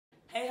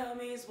Hey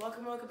homies,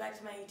 welcome back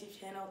to my YouTube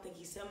channel. Thank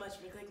you so much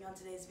for clicking on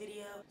today's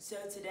video. So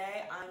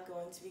today I'm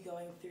going to be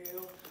going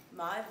through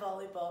my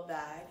volleyball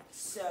bag.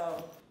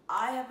 So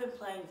I have been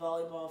playing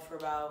volleyball for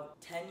about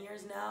 10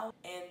 years now,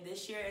 and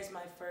this year is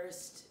my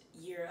first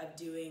year of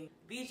doing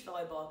beach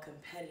volleyball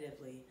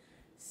competitively.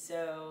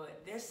 So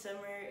this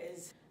summer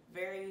is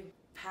very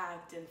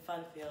packed and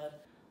fun-filled.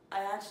 I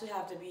actually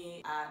have to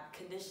be at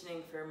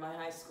conditioning for my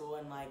high school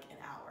in like an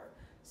hour.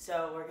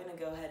 So we're gonna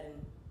go ahead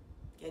and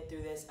get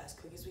through this as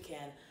quick as we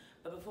can.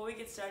 But before we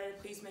get started,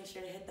 please make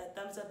sure to hit that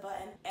thumbs up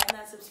button and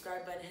that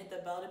subscribe button. Hit the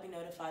bell to be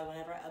notified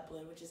whenever I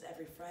upload, which is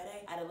every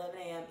Friday at 11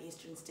 a.m.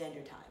 Eastern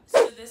Standard Time.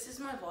 So this is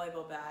my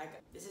volleyball bag.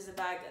 This is a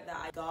bag that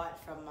I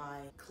got from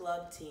my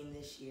club team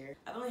this year.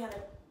 I've only had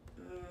it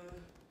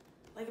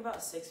like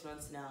about 6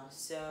 months now.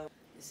 So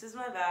this is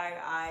my bag.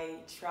 I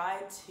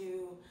tried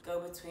to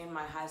go between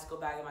my high school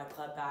bag and my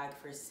club bag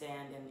for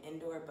sand and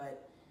indoor,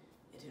 but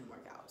it didn't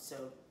work out.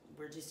 So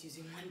we're just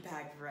using one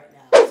bag for right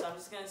now. So I'm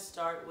just gonna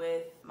start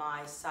with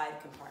my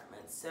side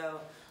compartments. So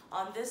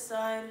on this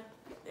side,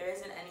 there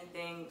isn't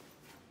anything,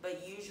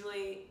 but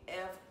usually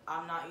if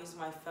I'm not using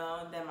my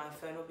phone, then my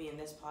phone will be in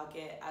this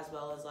pocket, as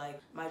well as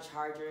like my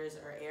chargers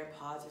or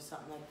AirPods or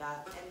something like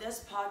that. In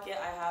this pocket,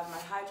 I have my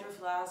hydro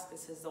flask.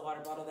 This is the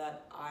water bottle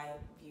that I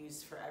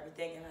use for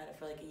everything. I've had it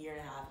for like a year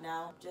and a half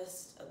now.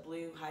 Just a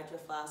blue hydro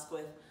flask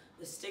with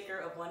the sticker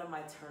of one of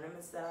my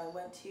tournaments that I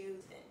went to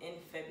in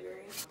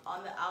February.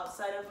 On the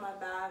outside of my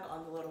bag,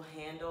 on the little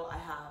handle, I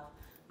have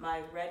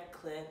my red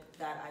clip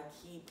that I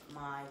keep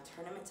my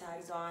tournament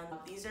tags on.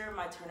 These are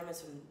my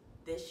tournaments from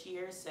this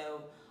year,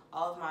 so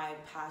all of my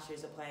past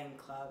years of playing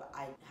club,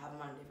 I have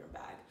them on a different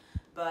bag.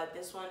 But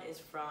this one is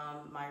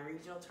from my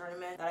regional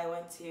tournament that I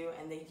went to,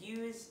 and they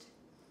used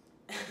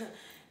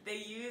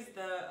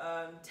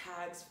the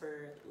tags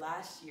for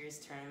last year's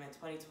tournament,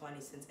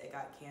 2020, since it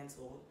got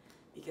canceled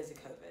because of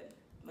COVID,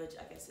 which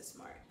I guess is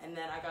smart. And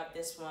then I got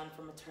this one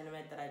from a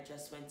tournament that I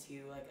just went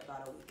to like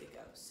about a week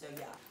ago. So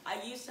yeah,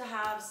 I used to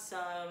have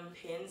some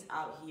pins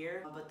out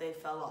here, but they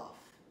fell off,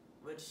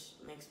 which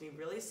makes me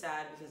really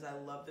sad because I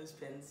love those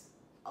pins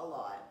a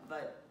lot.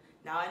 But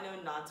now I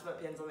know not to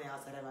put pins on the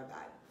outside of my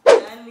bag.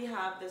 Then we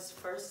have this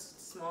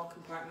first small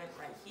compartment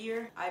right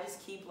here. I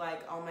just keep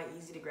like all my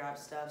easy to grab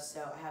stuff.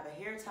 So I have a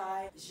hair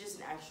tie. It's just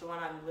an extra one.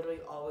 I'm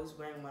literally always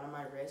wearing one on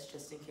my wrist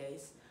just in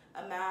case.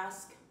 A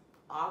mask,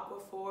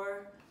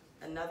 Aquaphor,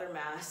 another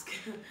mask,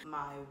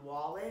 my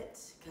wallet,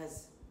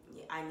 because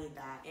I need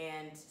that,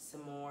 and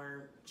some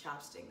more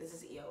chapstick. This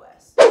is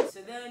EOS. So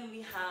then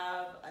we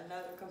have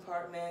another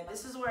compartment.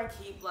 This is where I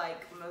keep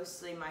like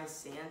mostly my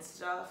sand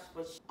stuff,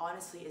 which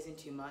honestly isn't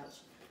too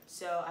much.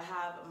 So I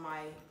have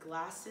my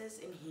glasses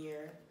in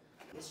here.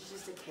 This is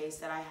just a case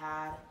that I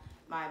had,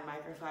 my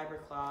microfiber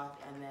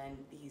cloth, and then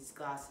these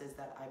glasses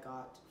that I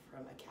got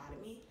from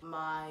Academy.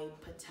 My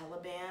patella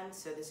band,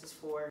 so this is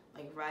for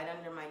like right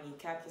under my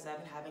kneecap because I've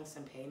been having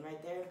some pain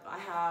right there. I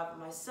have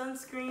my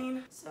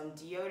sunscreen, some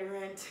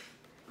deodorant,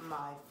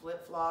 my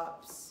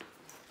flip-flops,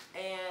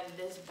 and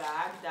this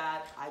bag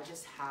that I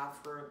just have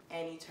for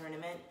any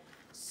tournament.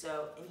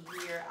 So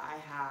in here I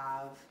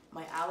have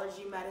my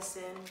allergy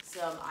medicine,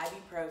 some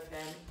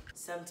ibuprofen,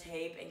 some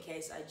tape in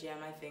case I jam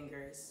my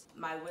fingers,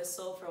 my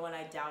whistle for when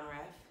I down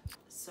ref,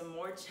 some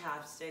more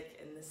chapstick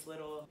in this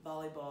little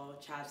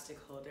volleyball chapstick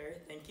holder.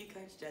 Thank you,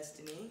 Coach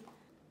Destiny.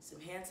 Some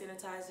hand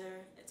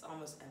sanitizer. It's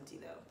almost empty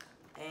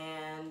though.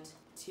 And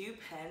 2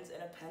 pens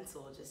and a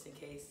pencil just in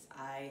case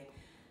I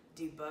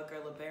do book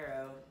or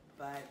libero,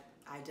 but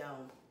I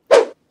don't.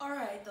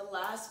 Alright, the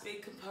last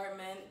big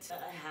compartment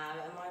that I have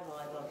in my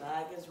volleyball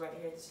bag is right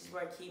here. This is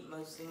where I keep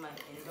mostly my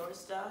indoor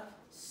stuff.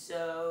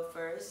 So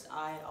first,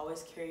 I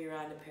always carry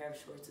around a pair of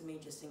shorts with me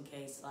just in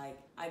case like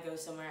I go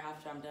somewhere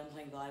after I'm done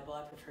playing volleyball.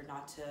 I prefer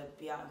not to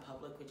be out in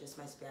public with just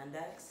my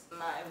spandex.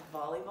 My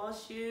volleyball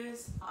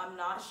shoes, I'm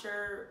not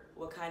sure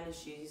what kind of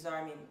shoes these are.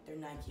 I mean, they're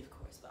Nike of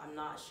course, but I'm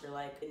not sure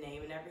like the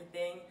name and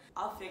everything.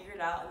 I'll figure it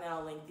out and then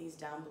I'll link these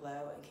down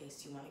below in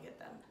case you want to get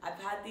them. I've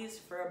had these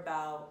for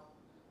about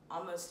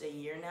almost a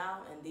year now,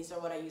 and these are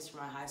what I use for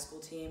my high school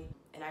team,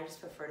 and I just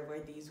prefer to wear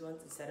these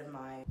ones instead of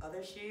my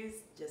other shoes.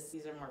 Just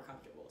these are more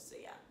comfortable, so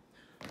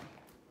yeah.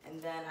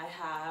 And then I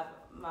have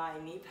my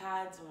knee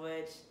pads,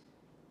 which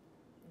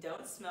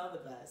don't smell the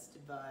best,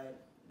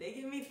 but they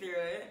get me through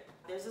it.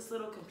 There's this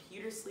little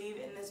computer sleeve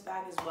in this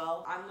bag as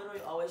well. I'm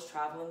literally always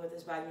traveling with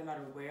this bag no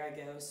matter where I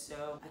go,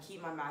 so I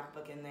keep my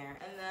MacBook in there.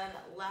 And then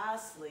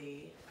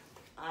lastly,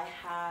 I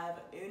have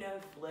Uno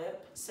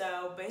Flip.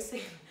 So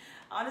basically,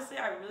 honestly,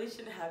 I really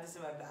shouldn't have this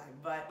in my bag,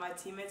 but my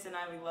teammates and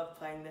I, we love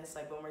playing this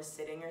like when we're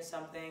sitting or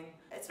something.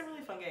 It's a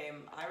really fun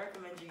game. I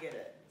recommend you get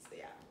it. So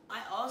yeah.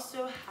 I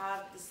also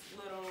have this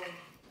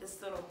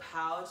little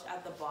pouch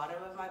at the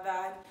bottom of my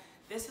bag.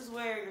 This is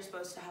where you're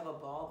supposed to have a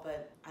ball,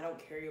 but I don't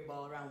carry a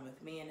ball around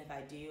with me, and if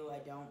I do, I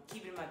don't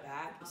keep it in my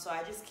bag. So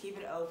I just keep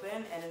it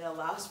open, and it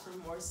allows for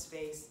more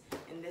space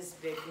in this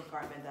big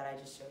compartment that I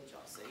just showed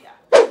y'all. So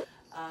yeah.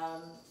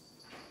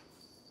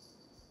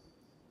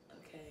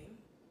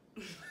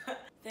 Okay.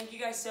 Thank you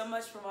guys so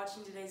much for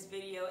watching today's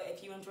video.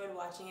 If you enjoyed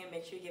watching it,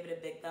 make sure you give it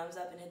a big thumbs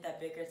up and hit that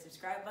big red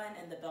subscribe button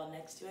and the bell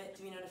next to it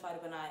to be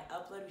notified when I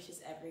upload, which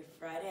is every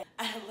Friday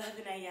at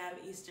 11 a.m.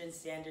 Eastern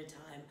Standard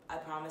Time. I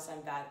promise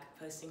I'm back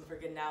posting for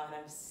good now and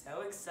I'm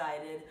so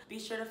excited. Be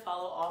sure to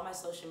follow all my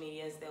social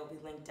medias. They will be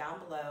linked down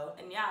below.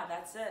 And yeah,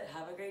 that's it.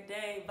 Have a great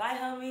day. Bye,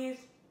 homies.